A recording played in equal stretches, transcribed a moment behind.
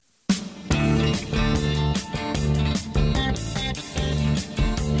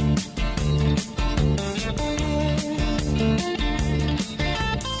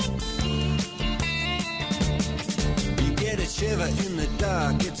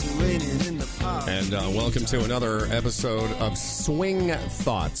And welcome to another episode of Swing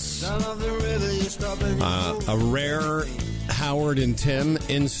Thoughts. A rare Howard and Tim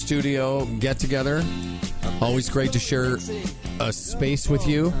in studio get together. Always great to share a space with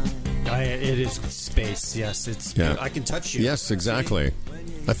you. It is space, yes. It's. Yeah. I can touch you. Yes, exactly.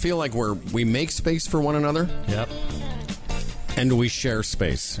 I feel like we make space for one another. Yep. And we share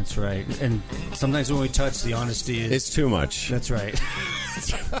space. That's right. And sometimes when we touch, the honesty is... It's too much. That's right.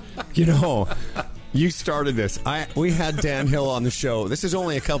 You know, you started this. We had Dan Hill on the show. This is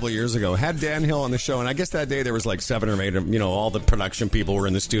only a couple of years ago. Had Dan Hill on the show, and I guess that day there was like 7 or 8 of, all the production people were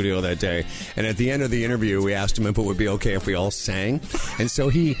in the studio that day. And at the end of the interview, we asked him if it would be okay if we all sang. And so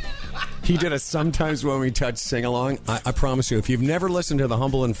he did a Sometimes When We Touch sing-along. I promise you, if you've never listened to the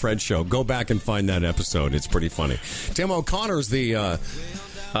Humble and Fred show, go back and find that episode. It's pretty funny. Tim O'Connor's the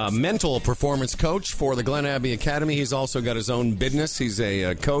mental performance coach for the Glen Abbey Academy. He's also got his own business. He's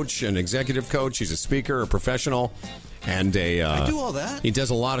a coach, an executive coach. He's a speaker, a professional, and I do all that? He does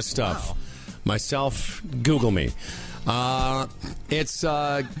a lot of stuff. Wow. Myself, Google me. It's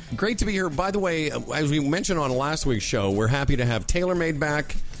great to be here. By the way, as we mentioned on last week's show, we're happy to have TaylorMade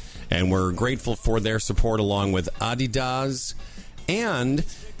back. And we're grateful for their support along with Adidas. And,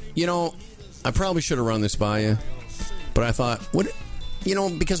 I probably should have run this by you. But I thought,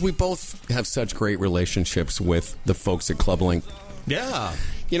 because we both have such great relationships with the folks at Club Link. Yeah.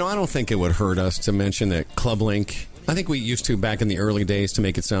 I don't think it would hurt us to mention that Club Link, I think we used to back in the early days to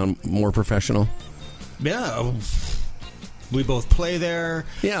make it sound more professional. Yeah. We both play there.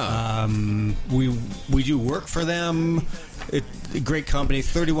 Yeah. We do work for them. A great company,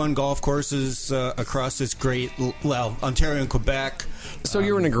 31 golf courses across this great, Ontario and Quebec. So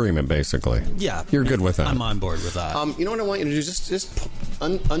you're in agreement, basically. Yeah. You're good with that. I'm on board with that. You know what I want you to do? Just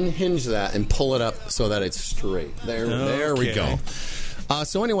unhinge that and pull it up so that it's straight. There we go.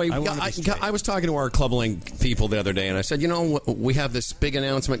 So anyway, I was talking to our Club Link people the other day, and I said, we have this big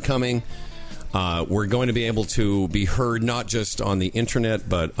announcement coming. We're going to be able to be heard not just on the internet,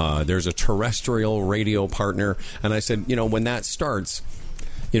 but there's a terrestrial radio partner. And I said, when that starts,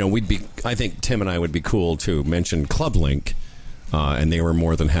 I think Tim and I would be cool to mention Club Link. And they were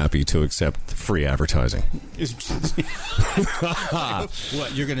more than happy to accept free advertising.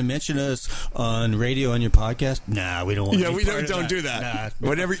 What, you're going to mention us on radio on your podcast? Nah, we don't want to. Yeah, we don't do that. Nah.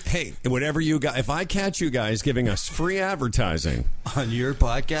 Whatever you guys, if I catch you guys giving us free advertising on your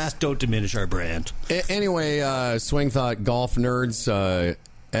podcast, don't diminish our brand. Anyway, Swing Thought golf nerds,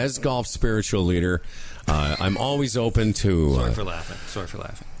 as golf spiritual leader, I'm always open to. Sorry for laughing.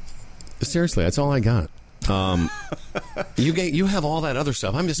 Seriously, that's all I got. You have all that other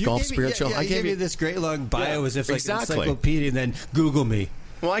stuff. I'm just golf spiritual. Yeah, I gave you this great long bio as if like exactly. an encyclopedia, and then Google me.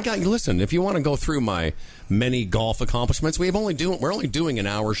 Well, listen, if you want to go through my many golf accomplishments, we're only doing an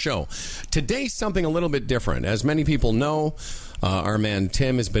hour show. Today's something a little bit different. As many people know, our man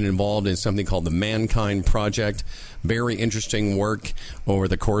Tim has been involved in something called the Mankind Project. Very interesting work over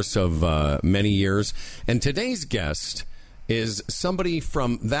the course of many years. And today's guest is somebody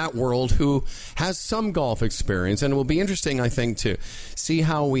from that world who has some golf experience, and it will be interesting, I think, to see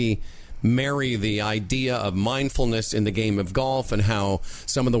how we marry the idea of mindfulness in the game of golf and how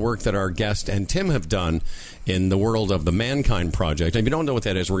some of the work that our guest and Tim have done in the world of the Mankind Project. And if you don't know what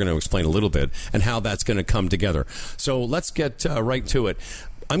that is, we're going to explain a little bit and how that's going to come together. So let's get right to it.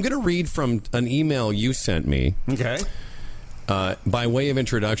 I'm going to read from an email you sent me. Okay. By way of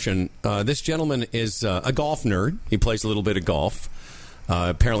introduction, this gentleman is a golf nerd. He plays a little bit of golf.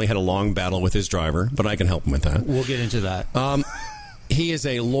 Apparently had a long battle with his driver, but I can help him with that. We'll get into that. He is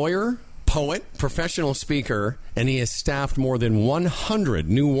a lawyer, poet, professional speaker, and he has staffed more than 100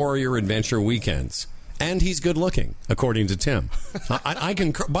 New Warrior Adventure weekends. And he's good looking, according to Tim. I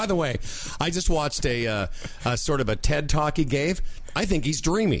can. By the way, I just watched a sort of a TED talk he gave. I think he's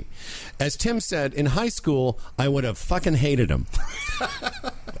dreamy. As Tim said, in high school, I would have fucking hated him.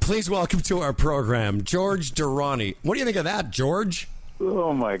 Please welcome to our program, George Durrani. What do you think of that, George?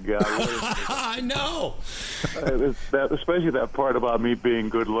 Oh, my God. I know. Especially that part about me being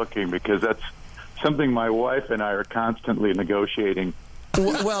good looking, because that's something my wife and I are constantly negotiating.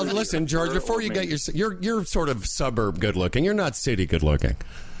 Well, listen, George, before you get you're sort of suburb good looking. You're not city good looking.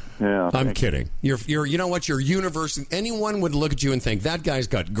 Yeah, I'm kidding. You're you know what? You're universal. Anyone would look at you and think that guy's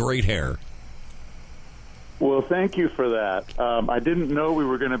got great hair. Well, thank you for that. I didn't know we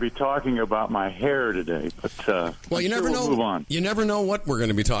were going to be talking about my hair today, but well, you never know. We'll move on. You never know what we're going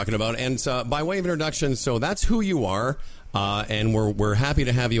to be talking about. And by way of introduction, so that's who you are, and we're happy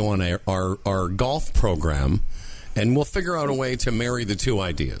to have you on our golf program. And we'll figure out a way to marry the two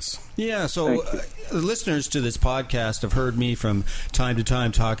ideas. Yeah, so listeners to this podcast have heard me from time to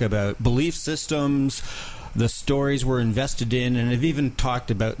time talk about belief systems, the stories we're invested in, and I've even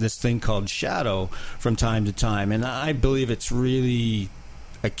talked about this thing called shadow from time to time. And I believe it's really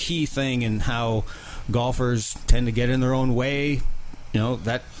a key thing in how golfers tend to get in their own way,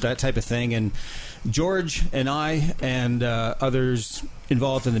 that type of thing. And George and I and others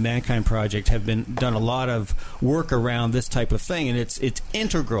involved in the Mankind Project have done a lot of work around this type of thing, and it's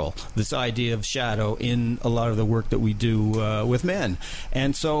integral, this idea of shadow, in a lot of the work that we do with men.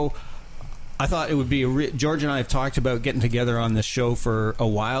 And so I thought it would be George and I have talked about getting together on this show for a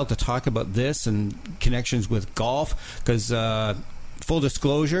while to talk about this and connections with golf, because full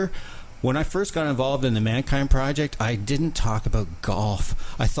disclosure, when I first got involved in the Mankind Project, I didn't talk about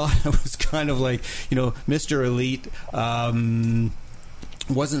golf. I thought I was kind of like, Mr. Elite.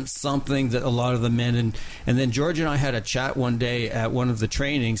 Wasn't something that a lot of the men and then George and I had a chat one day at one of the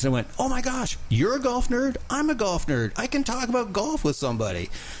trainings and went, oh my gosh, you're a golf nerd? I'm a golf nerd. I can talk about golf with somebody.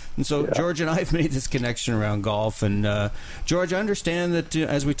 And so George and I have made this connection around golf. And George, I understand that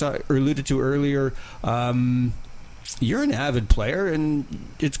as we alluded to earlier, you're an avid player, and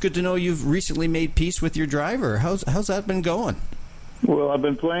it's good to know you've recently made peace with your driver. How's that been going? Well, I've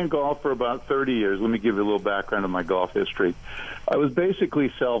been playing golf for about 30 years. Let me give you a little background of my golf history. I was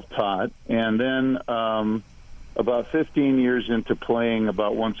basically self-taught, and then about 15 years into playing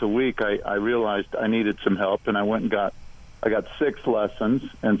about once a week, I realized I needed some help, and I got 6 lessons,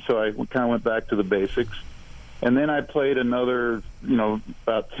 and so I kind of went back to the basics. And then I played another,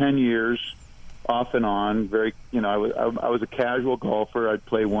 about 10 years off and on. I was a casual golfer. I'd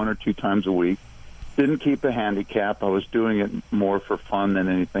play 1 or 2 times a week. Didn't keep a handicap. I was doing it more for fun than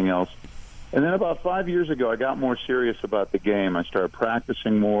anything else. And then about 5 years ago, I got more serious about the game. I started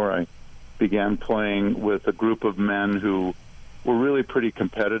practicing more. I began playing with a group of men who were really pretty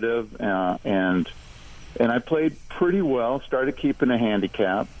competitive, and I played pretty well. Started keeping a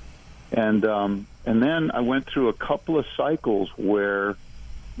handicap, and then I went through a couple of cycles where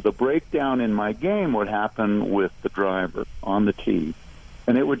the breakdown in my game would happen with the driver on the tee.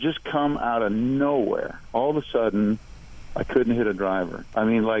 And it would just come out of nowhere. All of a sudden, I couldn't hit a driver. I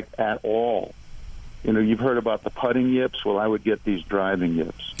mean, like, at all. You've heard about the putting yips. Well, I would get these driving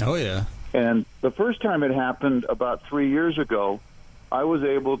yips. Oh, yeah. And the first time it happened about 3 years ago, I was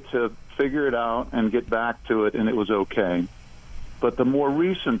able to figure it out and get back to it, and it was okay. But the more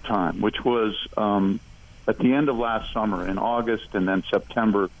recent time, which was at the end of last summer, in August and then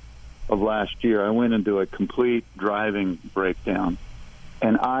September of last year, I went into a complete driving breakdown.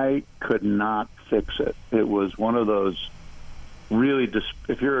 And I could not fix it. It was one of those really,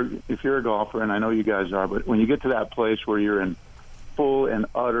 if you're a golfer, and I know you guys are, but when you get to that place where you're in full and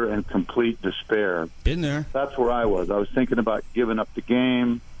utter and complete despair, been there. That's where I was. I was thinking about giving up the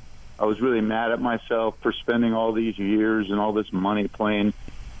game. I was really mad at myself for spending all these years and all this money playing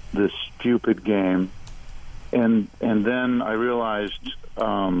this stupid game. And then I realized,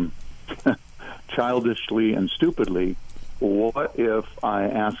 childishly and stupidly, what if I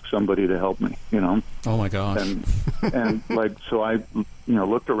ask somebody to help me, Oh, my gosh. And so I,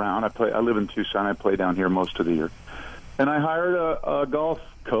 looked around. I live in Tucson. I play down here most of the year. And I hired a golf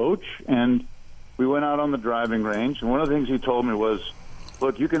coach, and we went out on the driving range. And one of the things he told me was,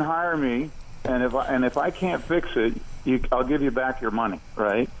 look, you can hire me, and if I can't fix it, I'll give you back your money,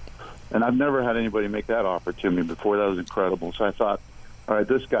 right? And I've never had anybody make that offer to me before. That was incredible. So I thought, all right,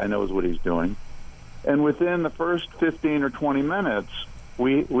 this guy knows what he's doing. And within the first 15 or 20 minutes,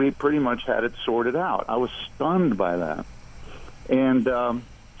 we pretty much had it sorted out. I was stunned by that. And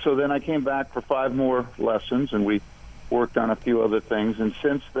so then I came back for 5 more lessons, and we worked on a few other things. And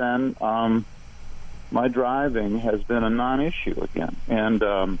since then, my driving has been a non-issue again. And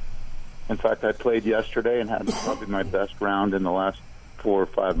in fact, I played yesterday and had probably my best round in the last 4 or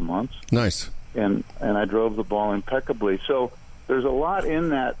 5 months. Nice. And I drove the ball impeccably. So there's a lot in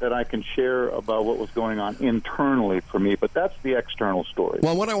that I can share about what was going on internally for me, but that's the external story.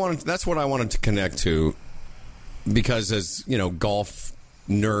 Well, that's what I wanted to connect to, because as, golf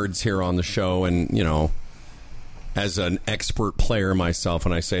nerds here on the show, and, as an expert player myself,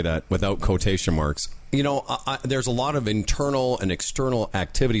 and I say that without quotation marks, there's a lot of internal and external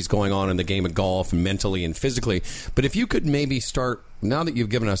activities going on in the game of golf, mentally and physically. But if you could maybe start, now that you've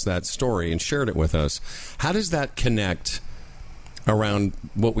given us that story and shared it with us, how does that connect around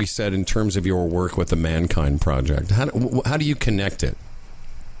what we said in terms of your work with the Mankind Project? How do you connect it?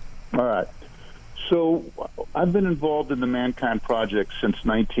 All right. So I've been involved in the Mankind Project since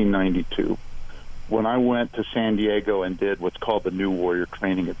 1992, when I went to San Diego and did what's called the New Warrior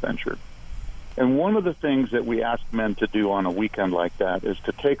Training Adventure. And one of the things that we ask men to do on a weekend like that is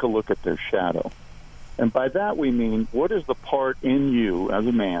to take a look at their shadow. And by that we mean, what is the part in you as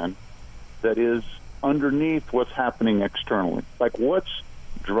a man that is underneath what's happening externally? Like, what's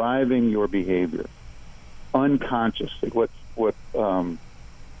driving your behavior unconsciously? What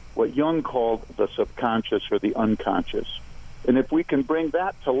Jung called the subconscious or the unconscious. And if we can bring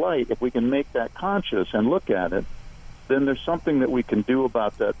that to light, if we can make that conscious and look at it, then there's something that we can do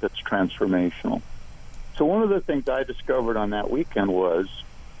about that that's transformational. So one of the things I discovered on that weekend was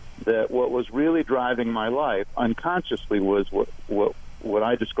that what was really driving my life unconsciously was what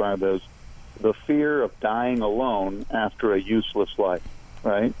I describe as the fear of dying alone after a useless life,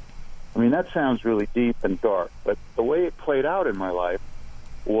 right? I mean, that sounds really deep and dark, but the way it played out in my life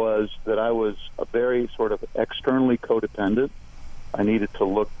was that I was a very sort of externally codependent. I needed to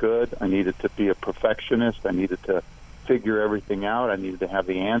look good. I needed to be a perfectionist. I needed to figure everything out. I needed to have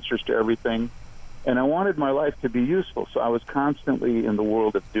the answers to everything. And I wanted my life to be useful, so I was constantly in the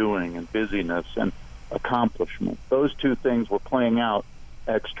world of doing and busyness and accomplishment. Those two things were playing out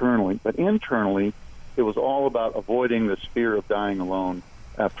externally. But internally, it was all about avoiding this fear of dying alone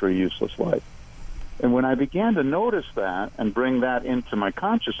after a useless life. And when I began to notice that and bring that into my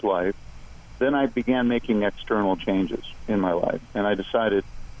conscious life, then I began making external changes in my life. And I decided,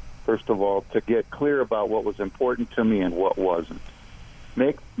 first of all, to get clear about what was important to me and what wasn't.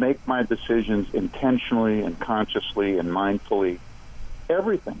 Make my decisions intentionally and consciously and mindfully.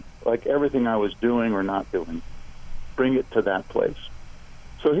 Everything, like everything I was doing or not doing, bring it to that place.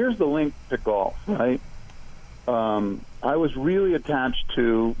 So here's the link to golf, right? I was really attached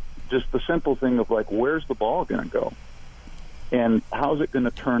to just the simple thing of, like, where's the ball going to go? And how's it going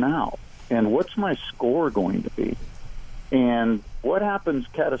to turn out? And what's my score going to be? And what happens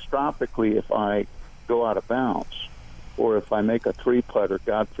catastrophically if I go out of bounds? Or if I make a 3-putt or,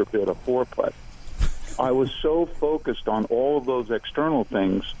 God forbid, a 4-putt? I was so focused on all of those external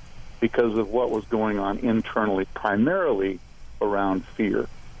things because of what was going on internally, primarily around fear.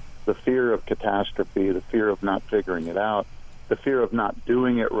 The fear of catastrophe, the fear of not figuring it out, the fear of not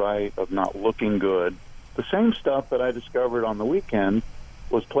doing it right, of not looking good. The same stuff that I discovered on the weekend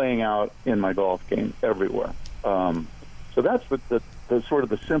was playing out in my golf game everywhere. So that's the sort of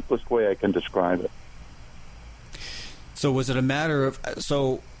the simplest way I can describe it. So was it a matter of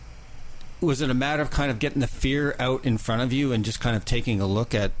kind of getting the fear out in front of you and just kind of taking a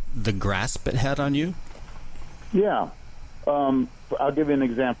look at the grasp it had on you? Yeah. I'll give you an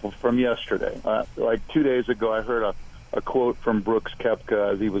example from yesterday. Like 2 days ago, I heard a quote from Brooks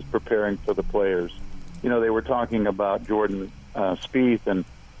Koepka as he was preparing for the Players. You know, they were talking about Jordan Spieth and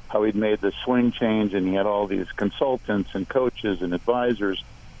how he'd made the swing change, and he had all these consultants and coaches and advisors.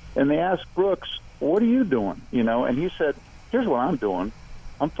 And they asked Brooks, what are you doing? You know, and he said, here's what I'm doing.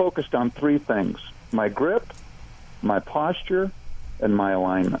 I'm focused on 3 things: my grip, my posture, and my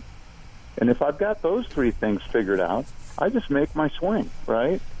alignment. And if I've got those 3 things figured out, I just make my swing,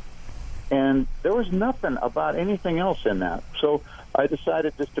 right? And there was nothing about anything else in that. So I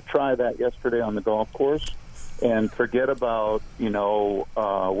decided just to try that yesterday on the golf course and forget about,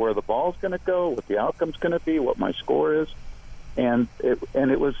 where the ball's going to go, what the outcome's going to be, what my score is. And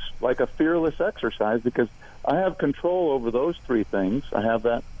it was like a fearless exercise because I have control over those 3 things. I have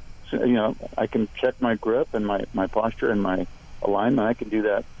that, I can check my grip and my posture and my alignment. I can do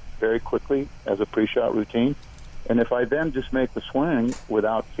that very quickly as a pre-shot routine. And if I then just make the swing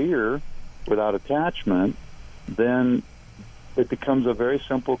without fear, without attachment, then it becomes a very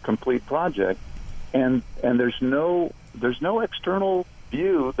simple, complete project. And there's no external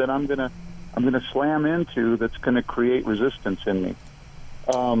view that I'm gonna slam into that's gonna create resistance in me.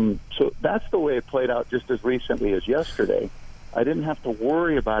 So that's the way it played out just as recently as yesterday. I didn't have to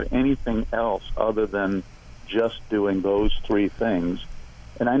worry about anything else other than just doing those 3 things.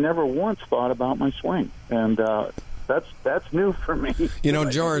 And I never once thought about my swing. And that's new for me.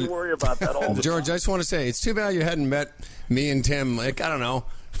 George, I worry about that all the George, time. I just want to say, it's too bad you hadn't met me and Tim, a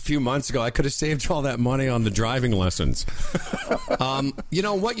few months ago. I could have saved all that money on the driving lessons.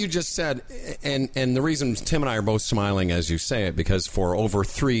 What you just said, and the reason Tim and I are both smiling as you say it, because for over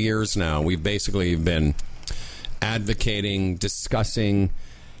 3 years now, we've basically been advocating, discussing,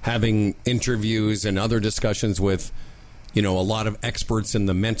 having interviews and other discussions with a lot of experts in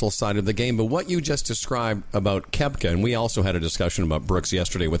the mental side of the game. But what you just described about Koepka, and we also had a discussion about Brooks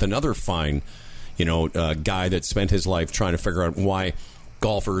yesterday with another fine, guy that spent his life trying to figure out why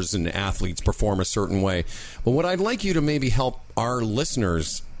golfers and athletes perform a certain way. But what I'd like you to maybe help our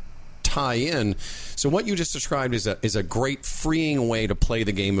listeners tie in. So what you just described is a great freeing way to play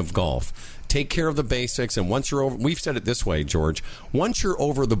the game of golf. Take care of the basics, and once you're over, we've said it this way, George, once you're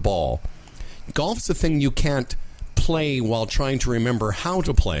over the ball, golf's the thing you can't play while trying to remember how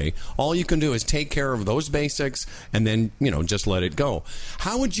to play. All you can do is take care of those basics and then, just let it go.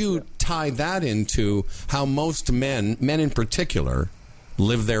 How would you tie that into how most men in particular,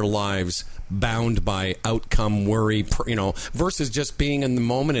 live their lives bound by outcome worry, versus just being in the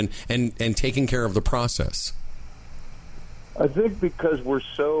moment and taking care of the process? I think because we're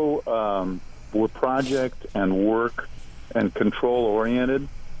so we're project and work and control oriented,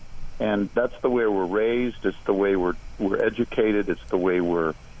 and that's the way we're raised. It's the way we're educated. It's the way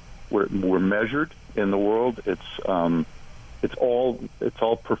we're measured in the world. It's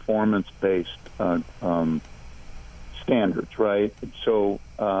all performance based standards, right? So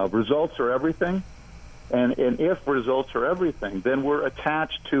results are everything, and if results are everything, then we're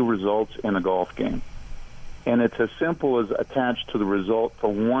attached to results in a golf game. And it's as simple as attached to the result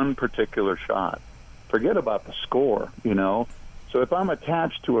for one particular shot. Forget about the score, So if I'm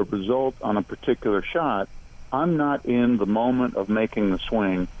attached to a result on a particular shot, I'm not in the moment of making the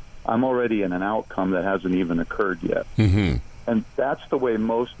swing. I'm already in an outcome that hasn't even occurred yet. Mm-hmm. And that's the way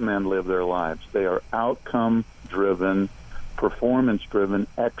most men live their lives. They are outcome-driven, performance-driven,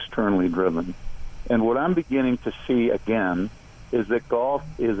 externally driven. And what I'm beginning to see again is that golf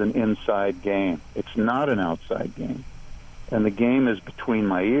is an inside game. It's not an outside game. And the game is between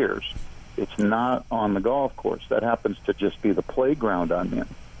my ears. It's not on the golf course. That happens to just be the playground I'm in.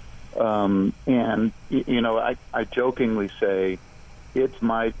 I jokingly say it's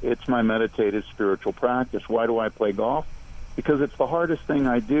my meditative spiritual practice. Why do I play golf? Because it's the hardest thing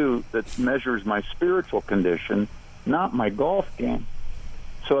I do that measures my spiritual condition, not my golf game.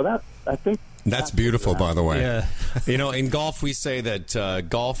 So I think that's beautiful, by the way. Yeah. In golf, we say that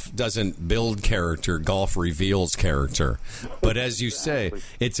golf doesn't build character; golf reveals character. But as you say,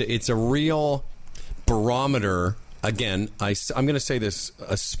 it's a real barometer. Again, I'm going to say this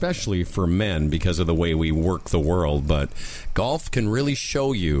especially for men because of the way we work the world. But golf can really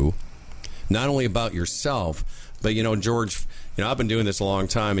show you not only about yourself, but George. I've been doing this a long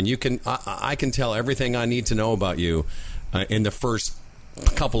time, and I can tell everything I need to know about you in the first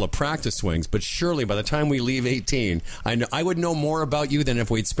couple of practice swings, but surely by the time we leave 18, I would know more about you than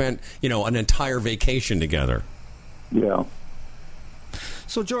if we'd spent, an entire vacation together. Yeah.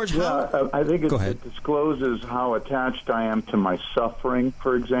 So, George, I think it discloses how attached I am to my suffering,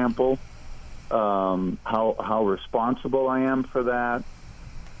 for example, how responsible I am for that.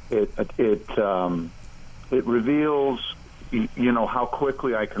 It reveals, how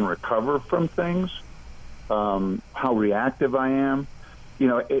quickly I can recover from things, how reactive I am.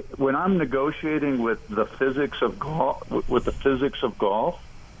 When I'm negotiating with the physics of golf,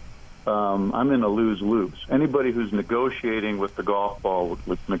 I'm in a lose-lose. Anybody who's negotiating with the golf ball,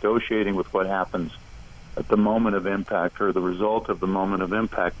 negotiating with what happens at the moment of impact or the result of the moment of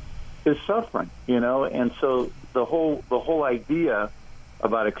impact, is suffering. And so the whole idea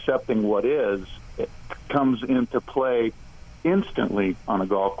about accepting what is, it comes into play instantly on a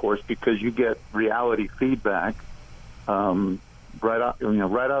golf course because you get reality feedback. Right out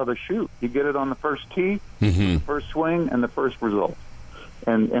of the chute. You get it on the first tee, mm-hmm. the first swing, and the first result.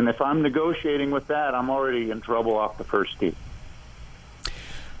 And if I'm negotiating with that, I'm already in trouble off the first tee.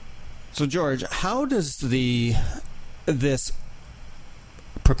 So, George, how does this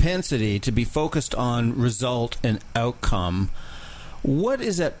propensity to be focused on result and outcome, what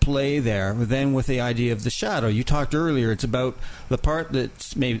is at play there then with the idea of the shadow? You talked earlier, it's about the part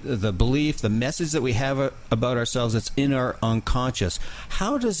that's maybe the belief, the message that we have about ourselves that's in our unconscious.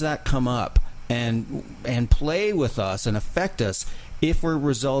 How does that come up and play with us and affect us if we're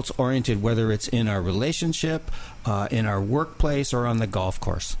results oriented, whether it's in our relationship, in our workplace, or on the golf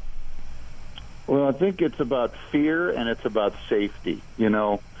course? Well, I think it's about fear and it's about safety.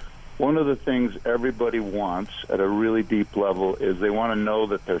 One of the things everybody wants at a really deep level is they want to know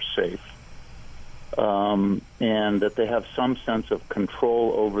that they're safe, and that they have some sense of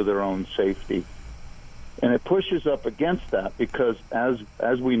control over their own safety. And it pushes up against that because,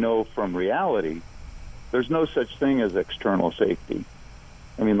 as we know from reality, there's no such thing as external safety.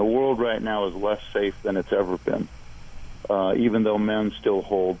 I mean, the world right now is less safe than it's ever been, even though men still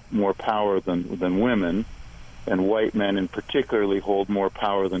hold more power than women. And white men in particularly hold more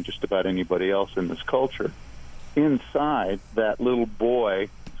power than just about anybody else in this culture. Inside, that little boy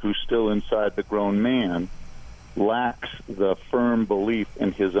who's still inside the grown man lacks the firm belief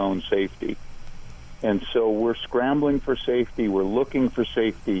in his own safety. And so we're scrambling for safety, we're looking for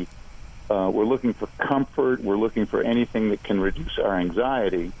safety, we're looking for comfort, we're looking for anything that can reduce our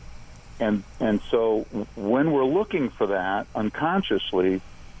anxiety. And so when we're looking for that unconsciously,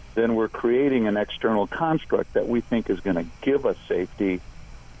 then we're creating an external construct that we think is going to give us safety,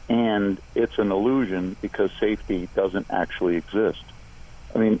 and it's an illusion because safety doesn't actually exist.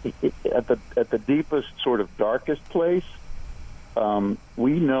 I mean, at the deepest, sort of darkest place,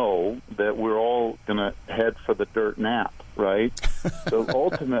 we know that we're all going to head for the dirt nap, right? So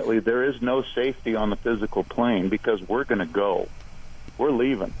ultimately, there is no safety on the physical plane because we're going to go. We're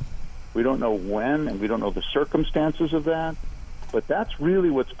leaving. We don't know when, and we don't know the circumstances of that, but that's really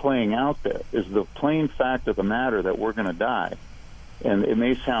what's playing out there, is the plain fact of the matter that we're going to die. And it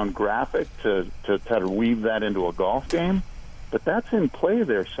may sound graphic to try to weave that into a golf game, but that's in play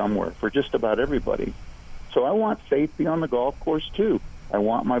there somewhere for just about everybody. So I want safety on the golf course, too. I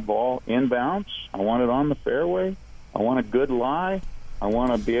want my ball inbounds. I want it on the fairway. I want a good lie. I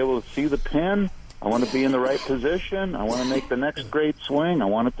want to be able to see the pin. I want to be in the right position. I want to make the next great swing. I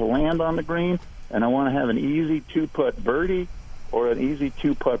want it to land on the green. And I want to have an easy two-putt birdie or an easy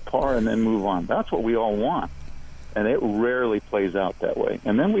two-putt par and then move on. That's what we all want. And it rarely plays out that way.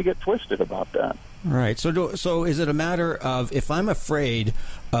 And then we get twisted about that. Right. So is it a matter of, if I'm afraid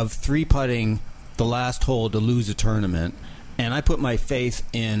of three-putting the last hole to lose a tournament, and I put my faith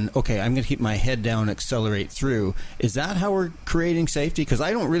in, okay, I'm going to keep my head down and accelerate through, is that how we're creating safety? Because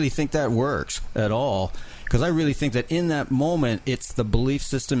I don't really think that works at all. Because I really think that in that moment, it's the belief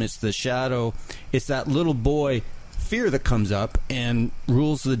system, it's the shadow, it's that little boy fear that comes up and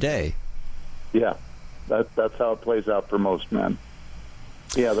rules the day. Yeah, that's how it plays out for most men.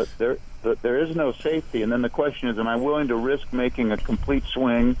 Yeah, there is no safety. And then the question is, am I willing to risk making a complete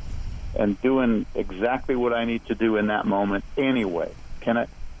swing and doing exactly what I need to do in that moment anyway? Can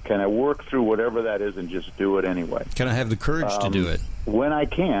I work through whatever that is and just do it anyway? Can I have the courage to do it? When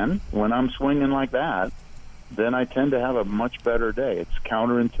I'm swinging like that, then I tend to have a much better day. It's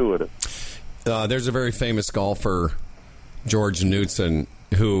counterintuitive. There's a very famous golfer, George Knudson,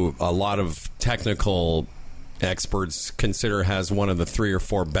 who a lot of technical experts consider has one of the 3 or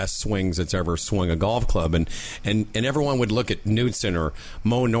 4 best swings that's ever swung a golf club. And everyone would look at Knudson or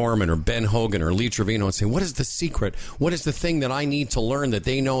Mo Norman or Ben Hogan or Lee Trevino and say, what is the secret? What is the thing that I need to learn that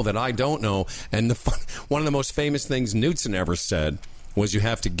they know that I don't know? And one of the most famous things Knudson ever said was, you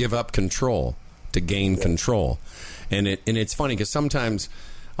have to give up control to gain control. And it's funny because sometimes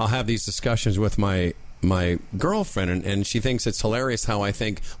I'll have these discussions with my girlfriend, and she thinks it's hilarious how I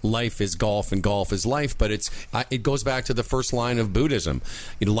think life is golf and golf is life, but it goes back to the first line of Buddhism.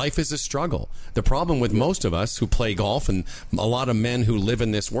 Life is a struggle. The problem with most of us who play golf and a lot of men who live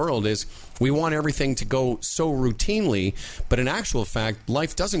in this world is we want everything to go so routinely, but in actual fact,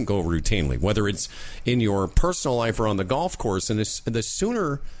 life doesn't go routinely, whether it's in your personal life or on the golf course. And the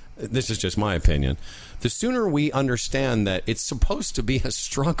sooner, this is just my opinion, the sooner we understand that it's supposed to be a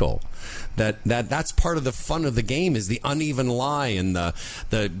struggle, that's part of the fun of the game, is the uneven lie and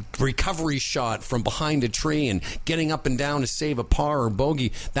the recovery shot from behind a tree and getting up and down to save a par or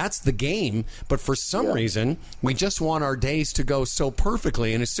bogey. That's the game. But for some reason, we just want our days to go so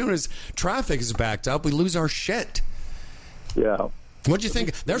perfectly. And as soon as traffic is backed up, we lose our shit. Yeah. What'd you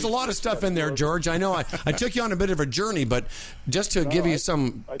think? There's a lot of stuff in there, George. I know I took you on a bit of a journey, but just to give you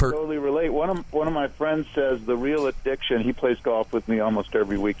some... I totally relate. One of my friends says the real addiction, he plays golf with me almost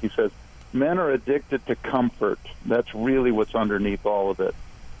every week, he says, men are addicted to comfort. That's really what's underneath all of it.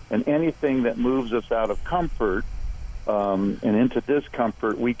 And anything that moves us out of comfort and into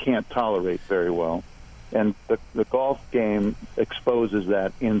discomfort, we can't tolerate very well. And the golf game exposes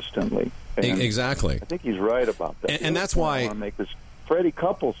that instantly. And exactly. I think he's right about that. And that's why... I want to make this. Freddie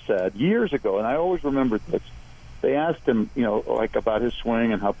Couples said years ago, and I always remember this, they asked him, like about his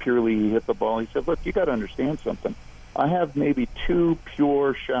swing and how purely he hit the ball. He said, look, you got to understand something. I have maybe 2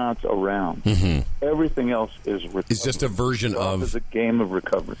 pure shots around. Mm-hmm. Everything else is recovery. It's just a version of... It's a game of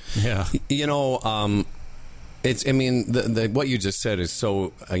recovery. Yeah. It's. I mean, what you just said is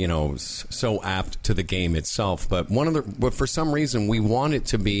so so apt to the game itself. But but for some reason, we want it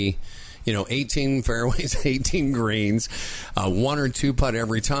to be, 18 fairways, 18 greens, 1 or 2 putt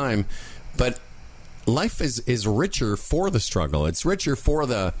every time. But life is richer for the struggle. It's richer for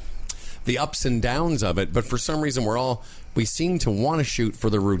the ups and downs of it. But for some reason, we seem to want to shoot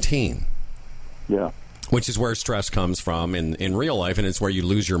for the routine. Yeah. Which is where stress comes from in real life, and it's where you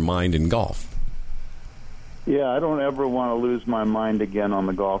lose your mind in golf. Yeah, I don't ever want to lose my mind again on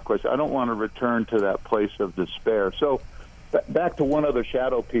the golf course. I don't want to return to that place of despair. So back to one other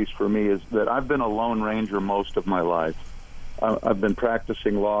shadow piece for me is that I've been a lone ranger most of my life. I've been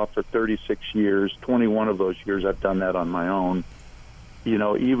practicing law for 36 years. 21 of those years I've done that on my own.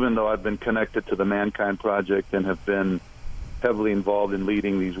 Even though I've been connected to the Mankind Project and have been heavily involved in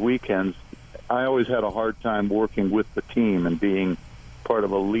leading these weekends, I always had a hard time working with the team and being part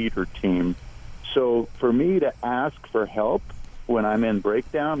of a leader team. So for me to ask for help when I'm in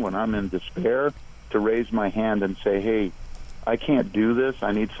breakdown, when I'm in despair, to raise my hand and say, hey, I can't do this.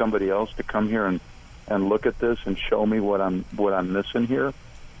 I need somebody else to come here and look at this and show me what I'm missing here.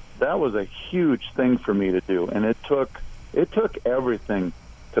 That was a huge thing for me to do, and it took everything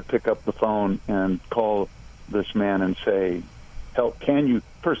to pick up the phone and call this man and say, help, can you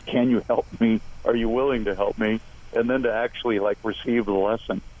help me? Are you willing to help me? And then to actually receive the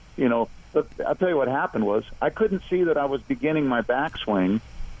lesson. But I'll tell you what happened was I couldn't see that I was beginning my backswing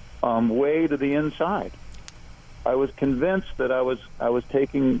way to the inside. I was convinced that I was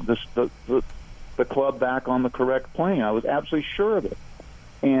taking the club back on the correct plane. I was absolutely sure of it.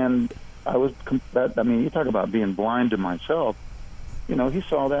 And you talk about being blind to myself. He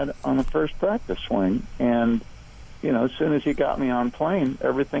saw that on the first practice swing. And, as soon as he got me on plane,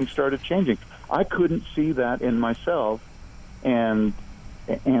 everything started changing. I couldn't see that in myself. And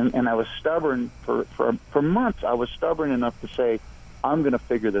I was stubborn for months. I was stubborn enough to say, I'm going to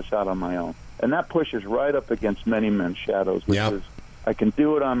figure this out on my own. And that pushes right up against many men's shadows, which is, I can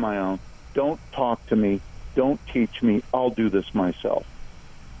do it on my own. Don't talk to me. Don't teach me. I'll do this myself.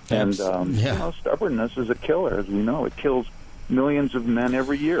 And stubbornness is a killer, as we know. It kills millions of men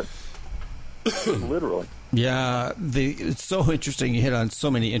every year, literally. Yeah, it's so interesting. You hit on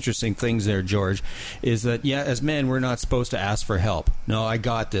so many interesting things there, George, is that, as men, we're not supposed to ask for help. No, I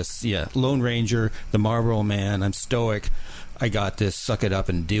got this. Yeah, Lone Ranger, the Marlboro Man, I'm stoic. I got this. Suck it up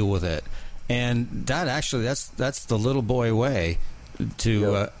and deal with it. And that actually, that's the little boy way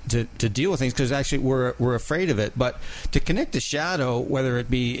to deal with things, because actually we're afraid of it. But to connect to shadow, whether it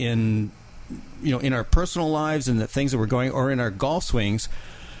be in our personal lives and the things that we're going, or in our golf swings,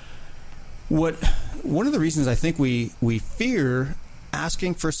 one of the reasons I think we fear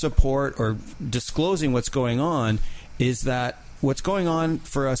asking for support or disclosing what's going on is that what's going on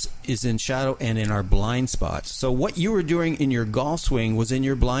for us is in shadow and in our blind spots. So what you were doing in your golf swing was in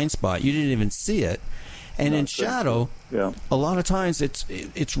your blind spot. You didn't even see it. And in shadow, a lot of times it's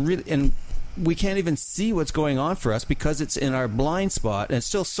really, and we can't even see what's going on for us because it's in our blind spot. And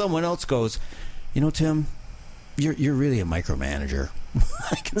still someone else goes, Tim, you're really a micromanager.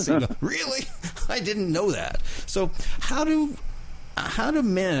 I can see, really? I didn't know that. So how do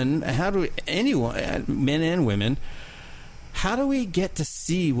men and women, how do we get to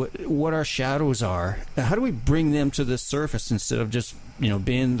see what our shadows are? How do we bring them to the surface instead of just,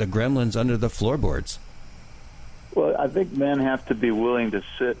 being the gremlins under the floorboards? Well, I think men have to be willing to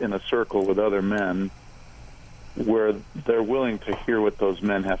sit in a circle with other men where they're willing to hear what those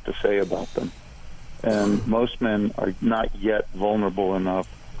men have to say about them. And most men are not yet vulnerable enough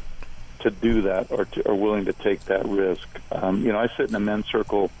to do that or are willing to take that risk. I sit in a men's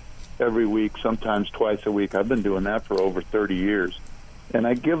circle every week, sometimes twice a week. I've been doing that for over 30 years. And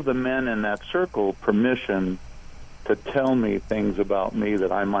I give the men in that circle permission to tell me things about me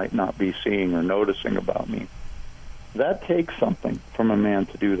that I might not be seeing or noticing about me. That takes something from a man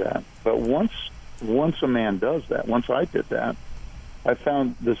to do that. But once a man does that, once I did that, I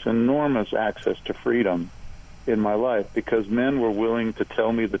found this enormous access to freedom in my life because men were willing to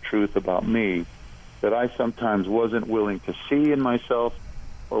tell me the truth about me that I sometimes wasn't willing to see in myself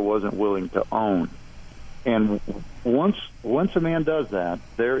or wasn't willing to own. And once a man does that,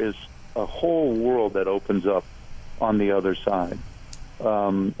 there is a whole world that opens up on the other side.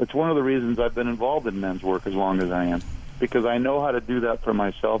 It's one of the reasons I've been involved in men's work as long as I am, because I know how to do that for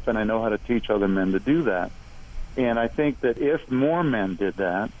myself and I know how to teach other men to do that. And I think that if more men did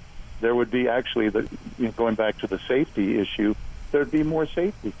that, there would be actually, going back to the safety issue, there'd be more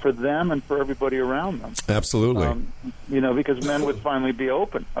safety for them and for everybody around them. Absolutely. Because men would finally be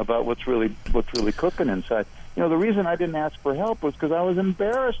open about what's really cooking inside. The reason I didn't ask for help was because I was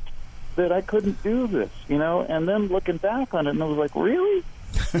embarrassed that I couldn't do this, and then looking back on it, and I was like, really?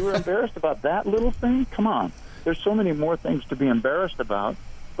 You were embarrassed about that little thing? Come on. There's so many more things to be embarrassed about.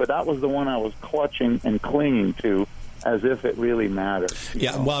 But that was the one I was clutching and clinging to as if it really mattered.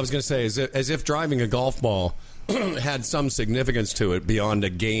 Yeah, well, I was going to say, as if driving a golf ball had some significance to it beyond a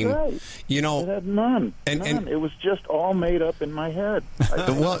game. Right. It had none. And it was just all made up in my head.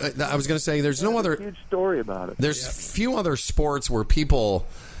 I was going to say, there's no other huge story about it. There's few other sports where people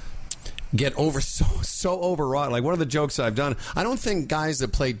get so overwrought. Like one of the jokes I've done, I don't think guys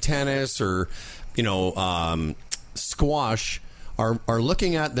that played tennis or squash are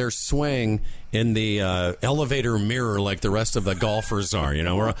looking at their swing in the elevator mirror like the rest of the golfers are.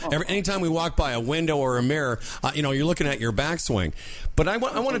 Anytime we walk by a window or a mirror, you're looking at your backswing. But I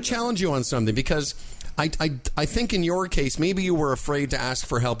want to challenge you on something, because I think in your case, maybe you were afraid to ask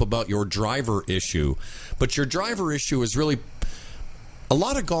for help about your driver issue, but your driver issue is really A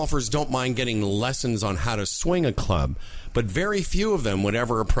lot of golfers don't mind getting lessons on how to swing a club, but very few of them would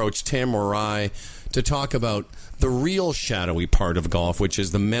ever approach Tim or I to talk about the real shadowy part of golf, which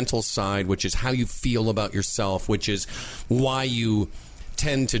is the mental side, which is how you feel about yourself, which is why you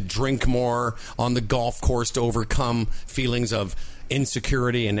tend to drink more on the golf course to overcome feelings of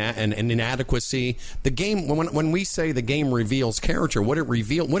insecurity and inadequacy. The game, when we say the game reveals character, what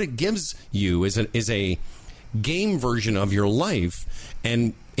it gives you is a game version of your life,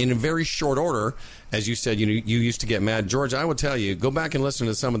 and in a very short order. As you said, you used to get mad. George, I will tell you, go back and listen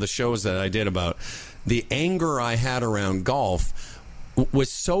to some of the shows that I did about the anger I had around golf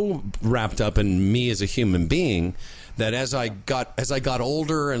was so wrapped up in me as a human being that as I got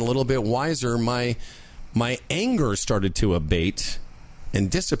older and a little bit wiser, my anger started to abate and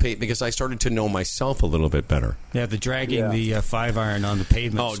dissipate because I started to know myself a little bit better. Yeah, the dragging the 5-iron on the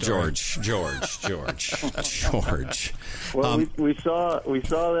pavement. Oh, story. George. Well, we saw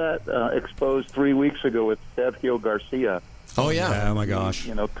that exposed 3 weeks ago with Sergio Garcia. Oh yeah. Oh my gosh.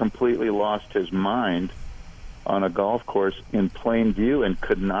 He, completely lost his mind on a golf course in plain view and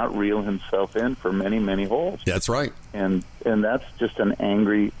could not reel himself in for many, many holes. That's right. And that's just an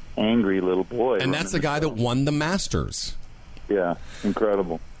angry little boy. And that's the guy that won the Masters. Yeah,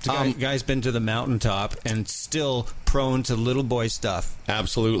 incredible. The guy's been to the mountaintop and still prone to little boy stuff.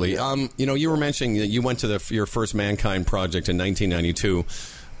 Absolutely. You were mentioning that you went to your first Mankind project in 1992.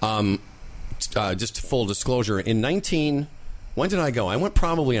 Just full disclosure, when did I go? I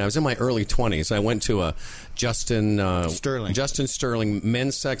was in my early 20s. I went to a Justin Sterling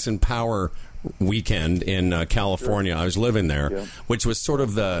Men's Sex and Power weekend in California. Sure. I was living there, which was sort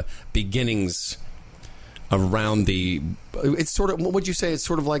of the beginnings around it's sort of, what would you say? It's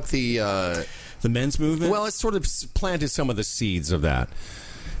sort of like the men's movement? Well, it sort of planted some of the seeds of that.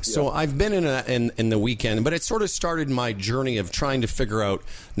 So I've been in the weekend, but it sort of started my journey of trying to figure out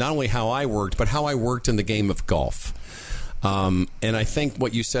not only how I worked, but how I worked in the game of golf. And I think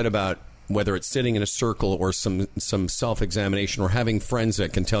what you said about whether it's sitting in a circle or some self-examination or having friends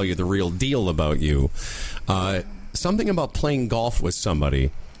that can tell you the real deal about you, something about playing golf with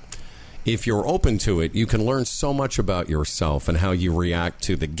somebody, if you're open to it, you can learn so much about yourself, and how you react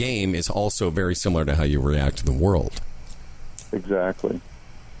to the game is also very similar to how you react to the world. Exactly.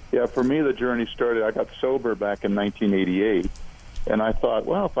 Yeah, for me, the journey started, I got sober back in 1988, and I thought,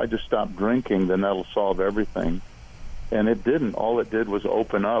 well, if I just stop drinking, then that'll solve everything. And it didn't. All it did was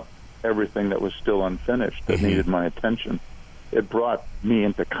open up everything that was still unfinished, that needed my attention. It brought me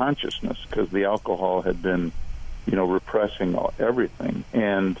into consciousness because the alcohol had been, repressing everything.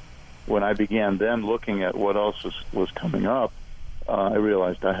 And when I began then looking at what else was coming up, I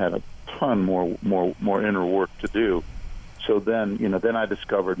realized I had a ton more inner work to do. So then, then I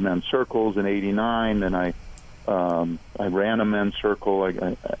discovered men's circles in '89. Then I ran a men's circle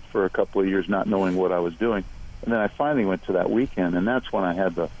for a couple of years, not knowing what I was doing. And then I finally went to that weekend, and that's when I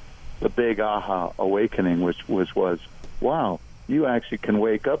had the big aha awakening, which was, wow, you actually can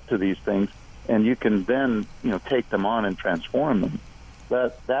wake up to these things, and you can then, take them on and transform them.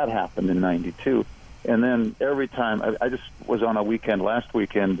 That happened in '92. And then every time, I just was on a weekend, last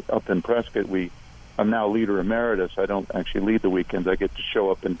weekend up in Prescott, I'm now leader emeritus. I don't actually lead the weekends. I get to show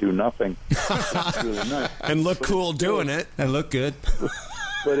up and do nothing. It's really nice. And look cool doing it. And look good.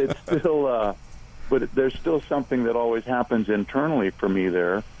 But it's still... But there's still something that always happens internally for me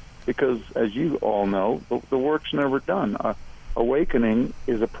there, because as you all know, the work's never done. Awakening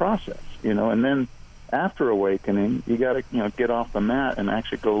is a process, and then after awakening, you got to get off the mat and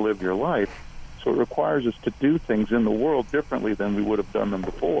actually go live your life. So it requires us to do things in the world differently than we would have done them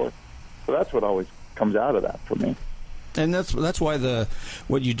before. So that's what always comes out of that for me. And that's why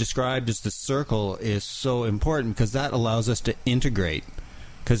what you described as the circle is so important, because that allows us to integrate.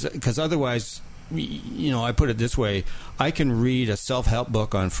 Because otherwise, I put it this way, I can read a self-help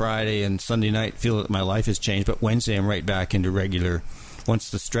book on Friday and Sunday night, feel that my life has changed, but Wednesday I'm right back into regular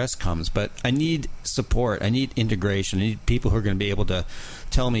once the stress comes. But I need support. I need integration. I need people who are going to be able to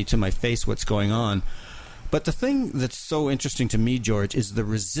tell me to my face what's going on. But the thing that's so interesting to me, George, is the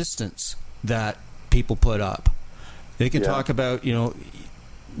resistance that people put up. They can talk about,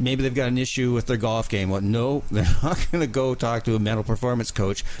 maybe they've got an issue with their golf game. Well, no, they're not going to go talk to a mental performance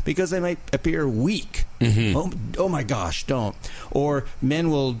coach because they might appear weak. Mm-hmm. Oh my gosh, don't. Or men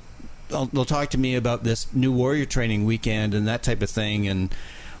they'll talk to me about this new warrior training weekend and that type of thing, and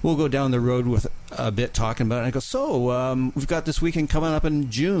we'll go down the road with a bit talking about it. And I go, so we've got this weekend coming up in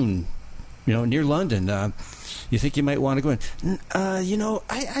June, near London. You think you might want to go in?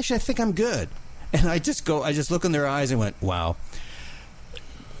 I think I'm good. And I just look in their eyes and went, wow.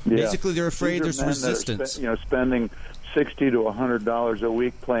 Yeah. Basically, they're afraid there's resistance. Spending $60 to $100 a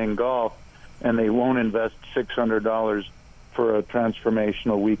week playing golf, and they won't invest $600 for a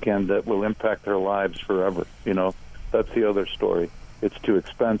transformational weekend that will impact their lives forever. That's the other story. It's too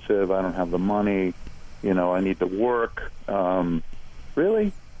expensive. I don't have the money. I need to work.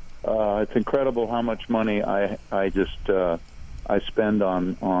 Really? It's incredible how much money I spend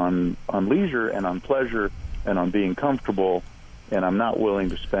on leisure and on pleasure and on being comfortable, and I'm not willing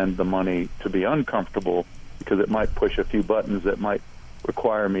to spend the money to be uncomfortable, because it might push a few buttons that might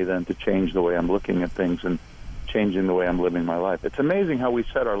require me then to change the way I'm looking at things and changing the way I'm living my life. It's amazing how we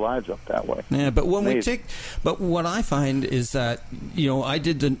set our lives up that way. Yeah, but but what I find is that, I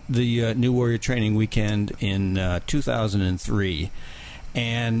did the New Warrior Training Weekend in 2003,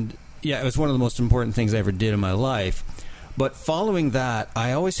 and yeah, it was one of the most important things I ever did in my life. But following that,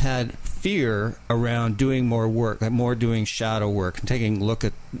 I always had fear around doing more work, more doing shadow work, and taking a look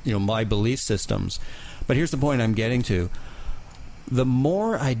at my belief systems. But here's the point I'm getting to. The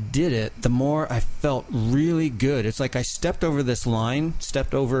more I did it, the more I felt really good. It's like I stepped over this line,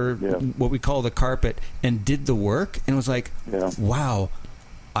 stepped over what we call the carpet, and did the work. And it was like, wow,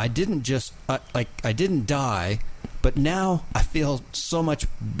 I didn't just, I didn't die, but now I feel so much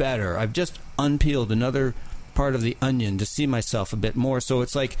better. I've just unpeeled another part of the onion to see myself a bit more. So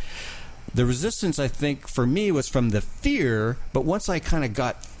it's like the resistance, I think, for me was from the fear. But once I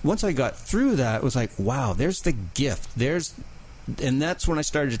got through that, it was like, wow, there's the gift. And that's when I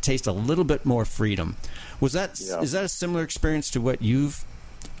started to taste a little bit more freedom. Is that a similar experience to what you've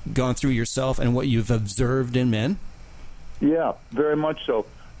gone through yourself and what you've observed in men? Yeah, very much so.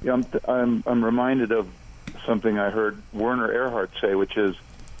 I'm reminded of something I heard Werner Erhard say, which is,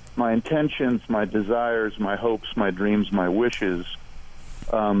 my intentions, my desires, my hopes, my dreams, my wishes,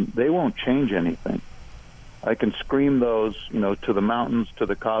 they won't change anything. I can scream those, to the mountains, to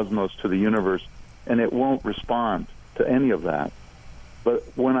the cosmos, to the universe, and it won't respond to any of that. But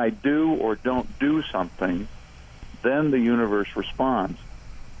when I do or don't do something, then the universe responds.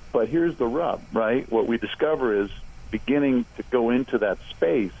 But here's the rub, right? What we discover is beginning to go into that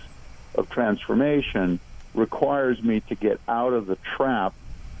space of transformation requires me to get out of the trap,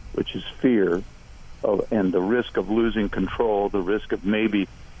 which is fear, and the risk of losing control, the risk of maybe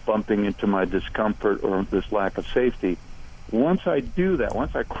bumping into my discomfort or this lack of safety. Once I do that,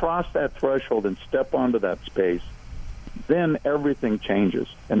 once I cross that threshold and step onto that space, then everything changes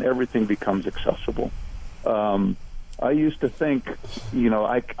and everything becomes accessible. I used to think,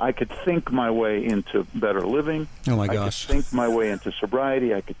 I could think my way into better living. Oh, my gosh. I could think my way into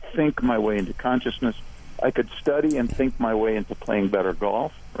sobriety. I could think my way into consciousness. I could study and think my way into playing better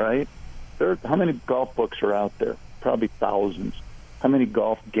golf, right? How many golf books are out there? Probably thousands. How many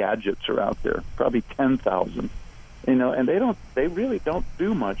golf gadgets are out there? Probably 10,000. And they really don't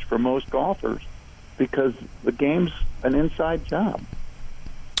do much for most golfers, because the game's an inside job.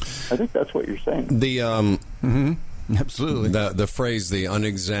 I think that's what you're saying. Absolutely. The phrase, the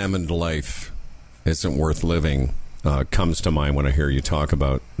unexamined life isn't worth living, comes to mind when I hear you talk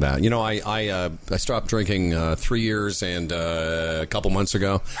about that. I stopped drinking 3 years and a couple months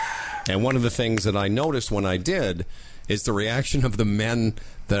ago, and one of the things that I noticed when I did is the reaction of the men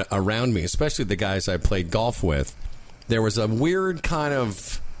that around me, especially the guys I played golf with. There was a weird kind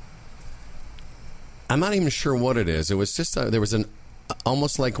of, I'm not even sure what it is. It was just there was an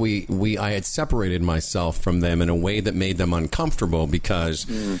almost like I had separated myself from them in a way that made them uncomfortable, because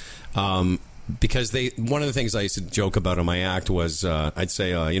one of the things I used to joke about in my act was I'd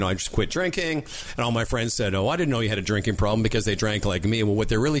say I just quit drinking, and all my friends said, "Oh, I didn't know you had a drinking problem," because they drank like me. Well, what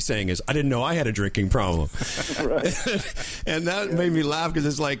they're really saying is, I didn't know I had a drinking problem. And that made me laugh,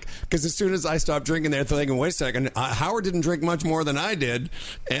 because as soon as I stopped drinking, they're thinking, wait a second, Howard didn't drink much more than I did,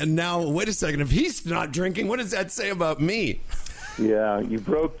 and now wait a second, if he's not drinking, what does that say about me? Yeah, you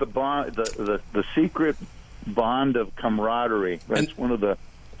broke the bond, the secret bond of camaraderie. That's one of the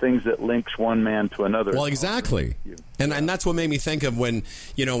things that links one man to another. Well, exactly. And that's what made me think of when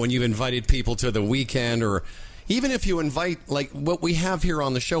you've invited people to the weekend, or even if you invite, like what we have here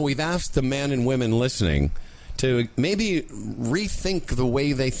on the show, we've asked the men and women listening to maybe rethink the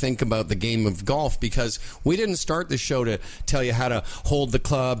way they think about the game of golf, because we didn't start the show to tell you how to hold the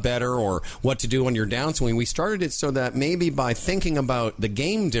club better or what to do on your downswing. We started it so that maybe by thinking about the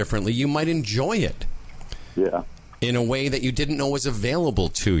game differently, you might enjoy it. Yeah. In a way that you didn't know was available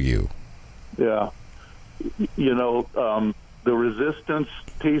to you. Yeah. The resistance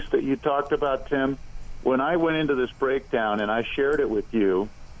piece that you talked about, Tim, when I went into this breakdown and I shared it with you,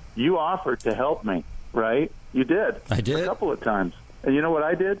 you offered to help me, right? You did. I did. A couple of times. And you know what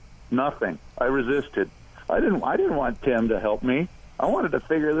I did? Nothing. I resisted. I didn't want Tim to help me. I wanted to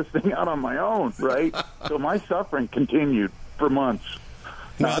figure this thing out on my own, right? So my suffering continued for months.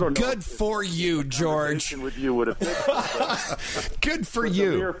 Now, I don't know good for you, George. With you would have fixed it, good for the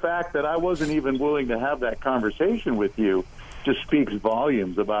you. mere fact that I wasn't even willing to have that conversation with you just speaks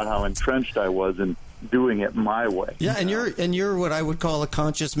volumes about how entrenched I was in doing it my way. Yeah, and you're what I would call a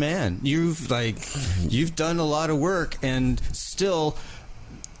conscious man. You've done a lot of work, and still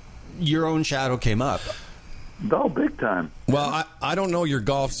your own shadow came up. Oh, big time. Well, I don't know your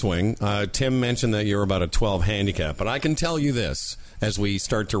golf swing. Tim mentioned that you're about a 12 handicap, but I can tell you this as we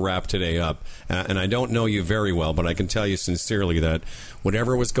start to wrap today up, and I don't know you very well, but I can tell you sincerely that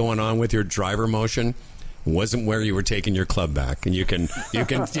whatever was going on with your driver motion wasn't where you were taking your club back. And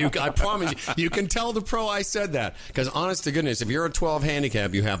I promise you can tell the pro I said that, because honest to goodness, if you're a 12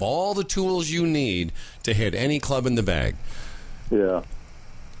 handicap, you have all the tools you need to hit any club in the bag. Yeah.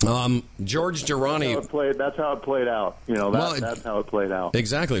 George Durrani. That's how it played out. That's how it played out.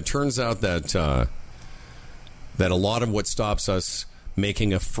 Exactly. It turns out that a lot of what stops us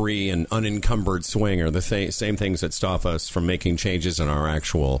making a free and unencumbered swing are the same things that stop us from making changes in our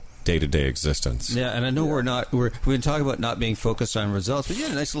actual day-to-day existence. Yeah, and I know we've been talking about not being focused on results, but you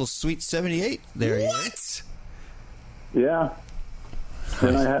had a nice little sweet 78 there. What? Yeah.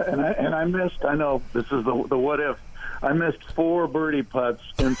 And I missed. I know this is the what if. I missed 4 birdie putts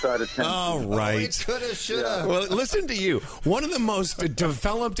inside of 10. Oh, right. Coulda, shoulda. Well, listen to you. One of the most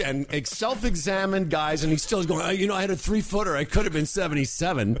developed and self-examined guys, and he's still going, I had a 3-footer. I could have been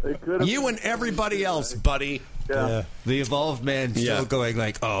 77. You and everybody else, buddy. Yeah. The evolved man still going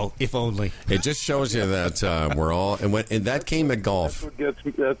like, oh, if only. It just shows you that we're all, and that came at golf. That's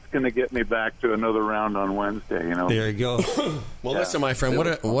going to get me back to another round on Wednesday. There you go. Well, listen, my friend,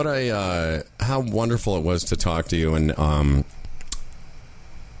 how wonderful it was to talk to you, and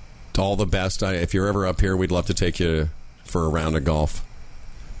all the best. If you're ever up here, we'd love to take you for a round of golf.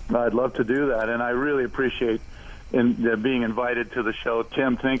 I'd love to do that, and I really appreciate being invited to the show.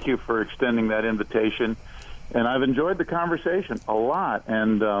 Tim, thank you for extending that invitation. And I've enjoyed the conversation a lot,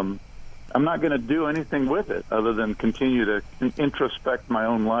 and I'm not going to do anything with it other than continue to introspect my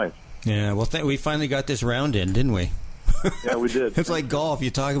own life. Yeah, well, we finally got this round in, didn't we? Yeah, we did. It's like golf.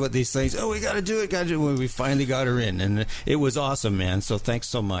 You talk about these things. Oh, we got to do it. We finally got her in, and it was awesome, man. So thanks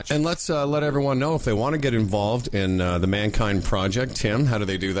so much. And let's let everyone know if they want to get involved in the Mankind Project. Tim, how do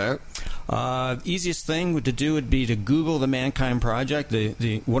they do that? Easiest thing to do would be to Google the Mankind Project.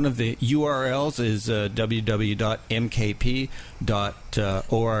 The one of the URLs is www.mkp.org,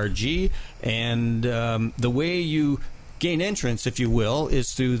 and the way you gain entrance, if you will,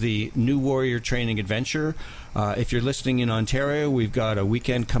 is through the New Warrior Training Adventure. If you're listening in Ontario, we've got a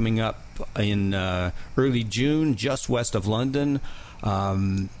weekend coming up in early June, just west of London.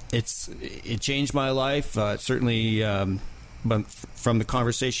 It changed my life. Certainly, but from the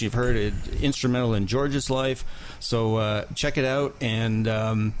conversation you've heard, instrumental in George's life. So check it out, and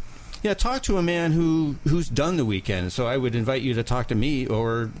talk to a man who's done the weekend. So I would invite you to talk to me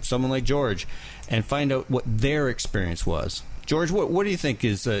or someone like George, and find out what their experience was. George, what do you think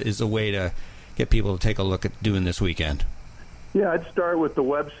is a way to get people to take a look at doing this weekend? Yeah, I'd start with the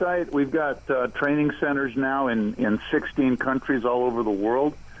website. We've got training centers now in 16 countries all over the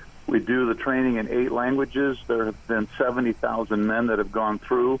world. We do the training in 8 languages. There have been 70,000 men that have gone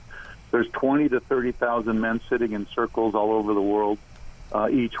through. There's 20 to 30,000 men sitting in circles all over the world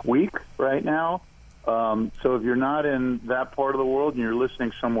each week right now. So if you're not in that part of the world and you're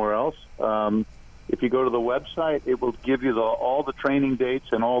listening somewhere else, if you go to the website, it will give you all the training dates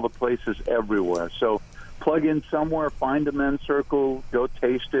and all the places everywhere. So plug in somewhere, find a men's circle, go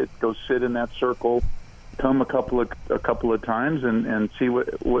taste it, go sit in that circle, come a couple of times and see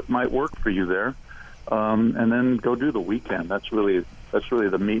what might work for you there, and then go do the weekend. That's really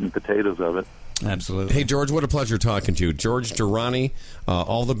the meat and potatoes of it. Absolutely. Hey, George, what a pleasure talking to you. George Durrani,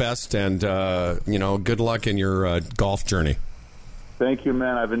 all the best, and good luck in your golf journey. Thank you,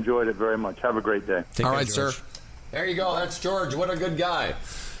 man. I've enjoyed it very much. Have a great day. All right, sir. There you go. That's George. What a good guy.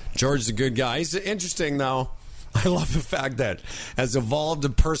 George's a good guy. He's interesting, though. I love the fact that as evolved a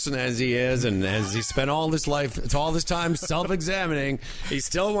person as he is, and as he spent all this time self-examining, he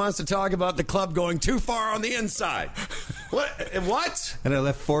still wants to talk about the club going too far on the inside. What? And I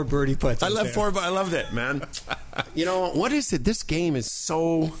left 4 birdie putts. I loved it, man. What is it? This game is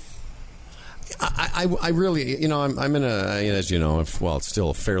so... I really, I'm in as you know, it's still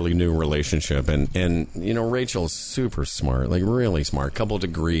a fairly new relationship, and Rachel's super smart, like really smart, couple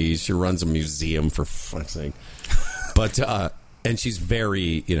degrees. She runs a museum, for fuck's sake. But and she's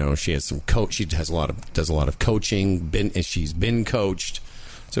very, she has some coach. She does a lot of coaching. She's been coached,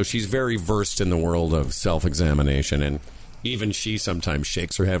 so she's very versed in the world of self-examination. And Even she sometimes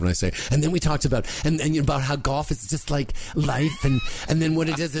shakes her head when I say, and then we talked about about how golf is just like life, and then what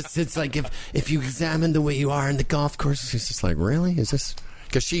it is, it's like if you examine the way you are in the golf course, she's just like, really? Is this?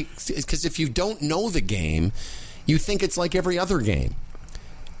 Because if you don't know the game, you think it's like every other game.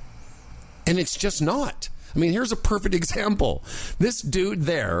 And it's just not. I mean, here's a perfect example. This dude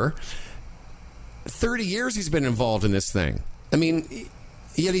there, 30 years he's been involved in this thing. I mean,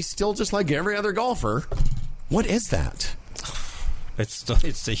 yet he's still just like every other golfer. What is that? It's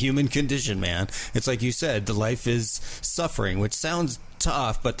the human condition, man. It's like you said, the life is suffering, which sounds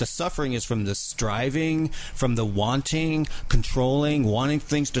tough, but the suffering is from the striving, from the wanting, controlling, wanting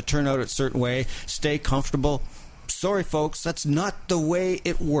things to turn out a certain way, stay comfortable. Sorry, folks, that's not the way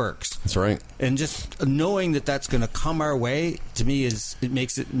it works. That's right. And just knowing that that's going to come our way, to me,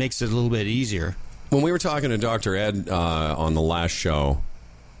 makes it a little bit easier. When we were talking to Dr. Ed on the last show,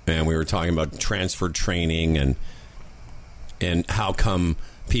 and we were talking about transfer training and how come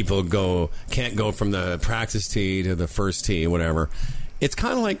people can't go from the practice tee to the first tee, whatever. It's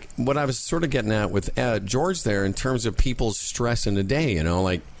kind of like what I was sort of getting at with George there in terms of people's stress in a day. You know,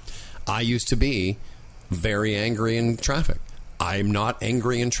 like I used to be very angry in traffic. I'm not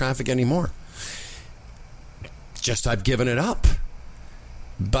angry in traffic anymore. Just I've given it up.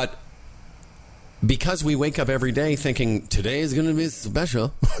 But because we wake up every day thinking today is going to be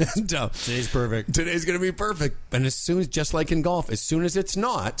special. Today's perfect. Today's going to be perfect. And as soon as, just like in golf, as soon as it's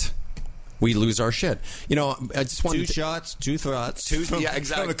not, we lose our shit. You know, I just want 2 shots, 2 thoughts. Yeah,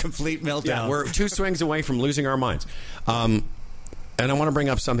 exactly. From a complete meltdown. Yeah, we're 2 swings away from losing our minds. And I want to bring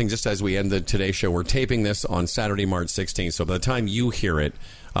up something just as we end the Today Show. We're taping this on Saturday, March 16th. So by the time you hear it,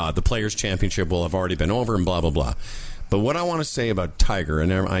 the Players' Championship will have already been over and blah, blah, blah. But what I want to say about Tiger,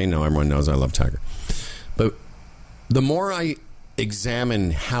 and I know everyone knows I love Tiger, but the more I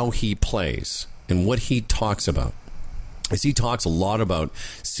examine how he plays and what he talks about, is he talks a lot about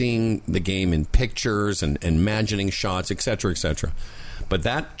seeing the game in pictures and imagining shots, et cetera, et cetera. But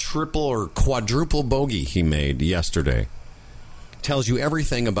that triple or quadruple bogey he made yesterday tells you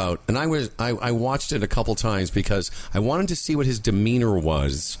everything about, and I watched it a couple times because I wanted to see what his demeanor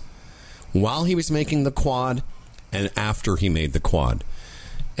was while he was making the quad and after he made the quad.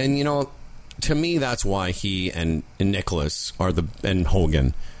 And, you know, to me, that's why he and Nicklaus and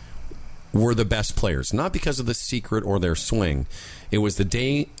Hogan were the best players. Not because of the secret or their swing. It was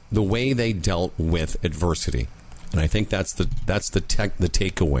the way they dealt with adversity. And I think that's the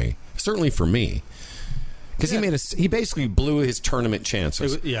takeaway, certainly for me. Because he basically blew his tournament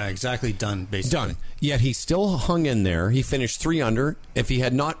chances. Yeah, exactly. Done, basically. Done. Yet he still hung in there. He finished 3 under. If he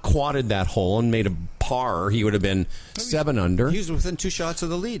had not quadded that hole and made a par, he would have been 7 under. He was within 2 shots of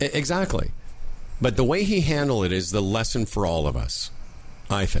the lead. Exactly. But the way he handled it is the lesson for all of us,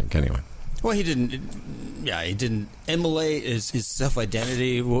 I think, anyway. Well, he didn't immolate his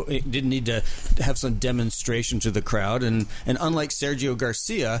self-identity. He didn't need to have some demonstration to the crowd. And unlike Sergio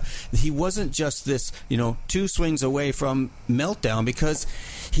Garcia, he wasn't just this, 2 swings away from meltdown, because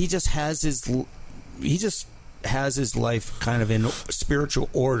he just has his life kind of in spiritual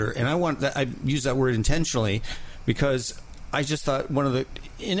order. And I use that word intentionally because I just thought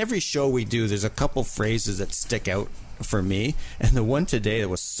in every show we do, there's a couple phrases that stick out for me, and the one today that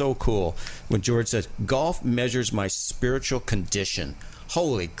was so cool when George said, "Golf measures my spiritual condition."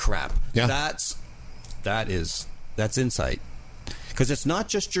 Holy crap! Yeah. That's insight, because it's not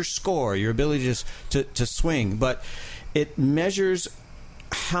just your score, your ability to swing, but it measures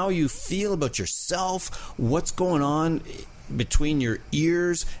how you feel about yourself, what's going on between your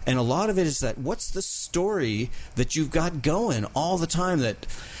ears, and a lot of it is that what's the story that you've got going all the time. That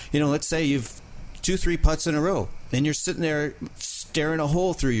let's say you've 2-3 putts in a row, and you're sitting there staring a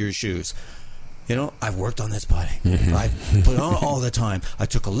hole through your shoes. I've worked on this putting. Mm-hmm. I put it on all the time. I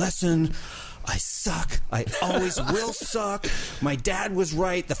took a lesson. I suck. I always will suck. My dad was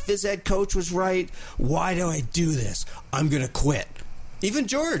right. The phys ed coach was right. Why do I do this? I'm going to quit. Even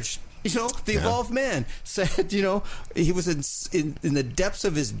George, the evolved man, said, he was in the depths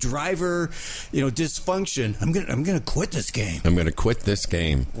of his driver, dysfunction. I'm gonna quit this game. I'm gonna quit this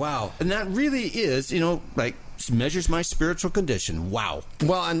game. Wow, and that really is, measures my spiritual condition. Wow.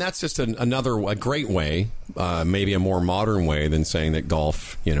 Well, and that's just a great way, maybe a more modern way than saying that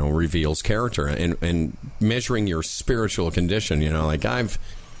golf, reveals character and measuring your spiritual condition. I've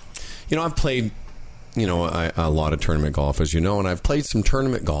played. A lot of tournament golf, as you know, and I've played some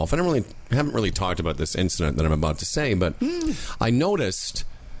tournament golf. I haven't really talked about this incident that I'm about to say, but I noticed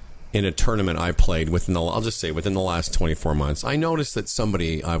in a tournament I played within the last 24 months, I noticed that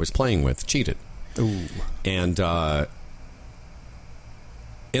somebody I was playing with cheated. Ooh. And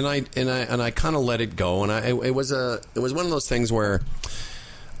And I kind of let it go, and it was one of those things where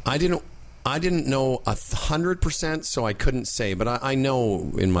I didn't know 100%, so I couldn't say, but I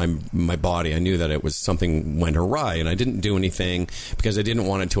know in my body, I knew that it was something went awry, and I didn't do anything because I didn't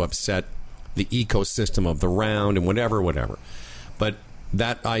want it to upset the ecosystem of the round and whatever. But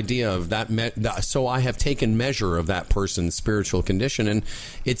that idea of that, so I have taken measure of that person's spiritual condition, and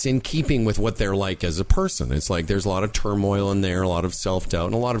it's in keeping with what they're like as a person. It's like there's a lot of turmoil in there, a lot of self-doubt,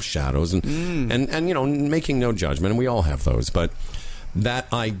 and a lot of shadows, and making no judgment, and we all have those, but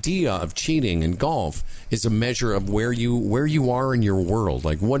that idea of cheating in golf is a measure of where you are in your world.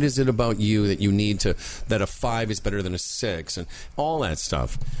 Like, what is it about you that you need that a 5 is better than a 6, and all that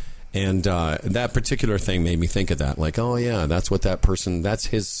stuff. And that particular thing made me think of that. Like, oh, yeah, that's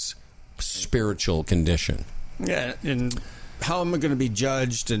his spiritual condition. Yeah, and how am I going to be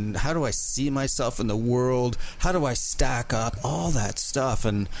judged? And how do I see myself in the world? How do I stack up? All that stuff.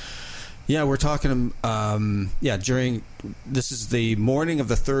 And, yeah, we're talking, this is the morning of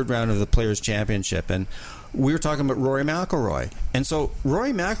the third round of the Players' Championship. And we were talking about Rory McIlroy. And so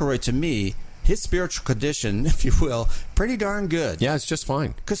Rory McIlroy, to me, his spiritual condition, if you will, pretty darn good. Yeah, it's just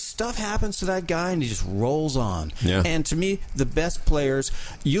fine. Because stuff happens to that guy and he just rolls on. Yeah. And to me, the best players,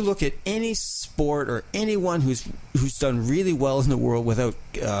 you look at any sport or anyone who's done really well in the world without,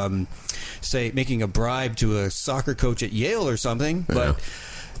 say, making a bribe to a soccer coach at Yale or something. Yeah. But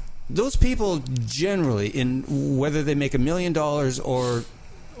those people generally, in whether they make $1 million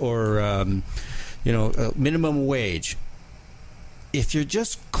or minimum wage, if you're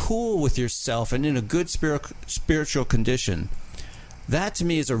just cool with yourself and in a good spiritual condition, that to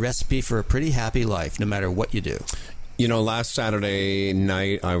me is a recipe for a pretty happy life, no matter what you do. You know, last Saturday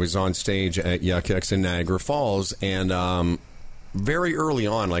night, I was on stage at Yuck Yucks in Niagara Falls, and very early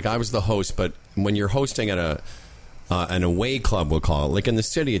on, like I was the host, but when you're hosting at an away club, we'll call it, like in the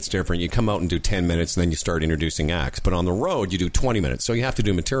city, it's different. You come out and do 10 minutes, and then you start introducing acts. But on the road, you do 20 minutes, so you have to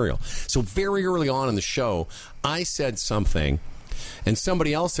do material. So very early on in the show, I said something, and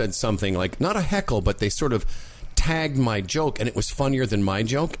somebody else said something, like, not a heckle, but they sort of tagged my joke, and it was funnier than my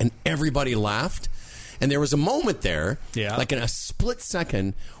joke, and everybody laughed. And there was a moment there, like in a split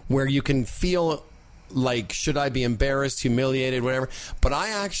second, where you can feel like, should I be embarrassed, humiliated, whatever? But I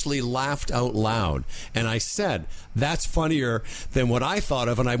actually laughed out loud, and I said, that's funnier than what I thought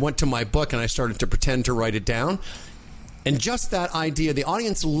of, and I went to my book, and I started to pretend to write it down. And just that idea, the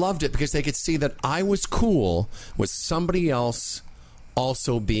audience loved it because they could see that I was cool with somebody else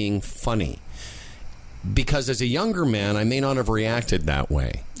also being funny. Because as a younger man, I may not have reacted that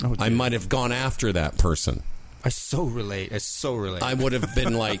way. I might have gone after that person. I so relate. I would have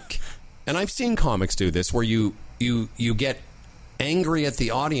been like, and I've seen comics do this, where you get angry at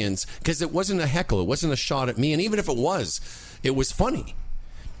the audience because it wasn't a heckle, it wasn't a shot at me, and even if it was funny.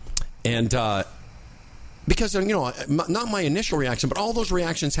 And because, not my initial reaction, but all those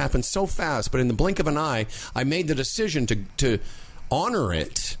reactions happened so fast, but in the blink of an eye, I made the decision to honor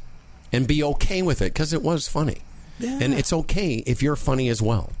it and be okay with it because it was funny. Yeah. And it's okay if you're funny as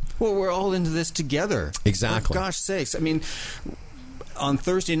well. Well, we're all into this together. Exactly. For gosh sakes. I mean, on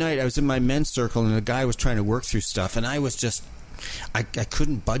Thursday night, I was in my men's circle, and a guy was trying to work through stuff, and I was just, I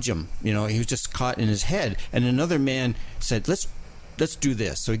couldn't budge him. He was just caught in his head. And another man said, let's do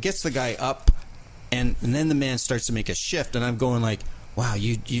this. So he gets the guy up, and then the man starts to make a shift, and I'm going like, wow,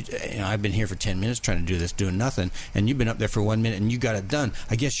 I've been here for 10 minutes trying to do this, doing nothing, and you've been up there for 1 minute and you got it done.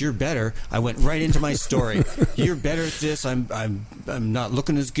 I guess you're better. I went right into my story. You're better at this. I'm not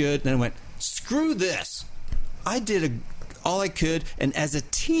looking as good. And I went, screw this. I did all I could, and as a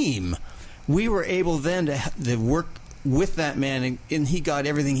team, we were able then to work with that man, and he got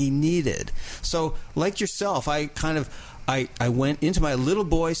everything he needed. So, like yourself, I went into my little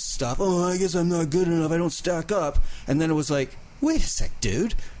boy stuff. Oh, I guess I'm not good enough. I don't stack up. And then it was like, wait a sec,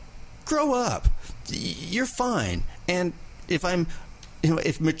 dude. Grow up. You're fine. And if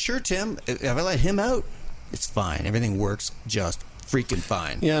if mature Tim, if I let him out, it's fine. Everything works just freaking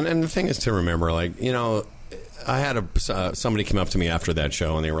fine. Yeah, and the thing is to remember, like, I had somebody come up to me after that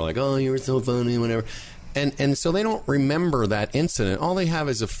show, and they were like, oh, you were so funny, whatever. And so they don't remember that incident. All they have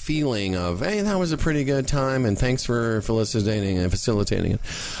is a feeling of, hey, that was a pretty good time, and thanks for facilitating it.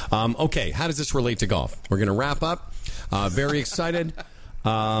 Okay, how does this relate to golf? We're going to wrap up. Very excited.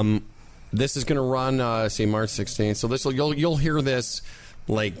 This is going to run, March 16th. So you'll hear this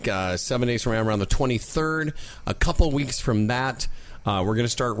like 7 days from around the 23rd. A couple weeks from that, we're going to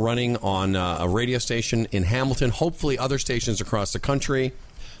start running on a radio station in Hamilton. Hopefully, other stations across the country.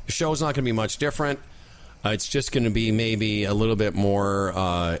 The show's not going to be much different. It's just going to be maybe a little bit more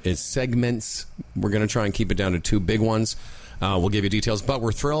it's segments. We're going to try and keep it down to 2 big ones. We'll give you details, but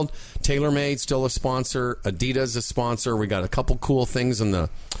we're thrilled. TaylorMade still a sponsor. Adidas a sponsor. We got a couple cool things in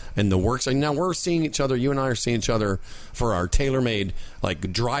the works. And now we're seeing each other. You and I are seeing each other for our TaylorMade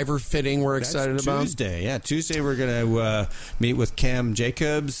like driver fitting. We're excited That's about Tuesday. Yeah, Tuesday we're going to meet with Cam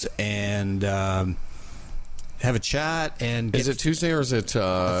Jacobs and have a chat. And is it Tuesday or is it? I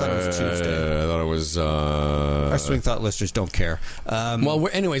thought it was Tuesday. I thought it was. Our Swing Thought listeners don't care. Well,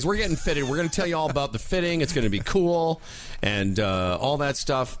 anyways, we're getting fitted. We're going to tell you all about the fitting. It's going to be cool and all that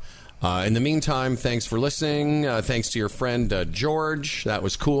stuff. In the meantime, thanks for listening. Thanks to your friend George. That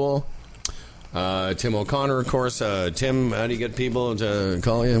was cool. Tim O'Connor, of course. Tim, how do you get people to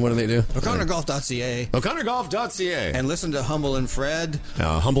call you? What do they do? O'ConnorGolf.ca. O'ConnorGolf.ca. And listen to Humble and Fred.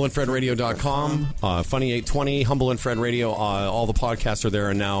 HumbleandFredRadio.com. Funny 820, Humble and Fred Radio. All the podcasts are there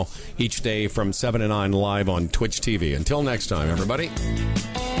and now each day from 7 to 9 live on Twitch TV. Until next time, everybody.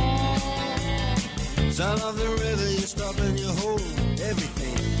 Sound of the river, you stop and you hold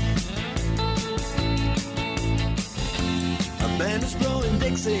everything. A band is blowing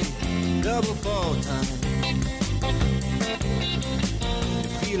Dixie, double fall time. You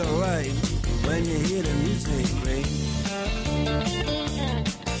feel alright when you hear the music ring.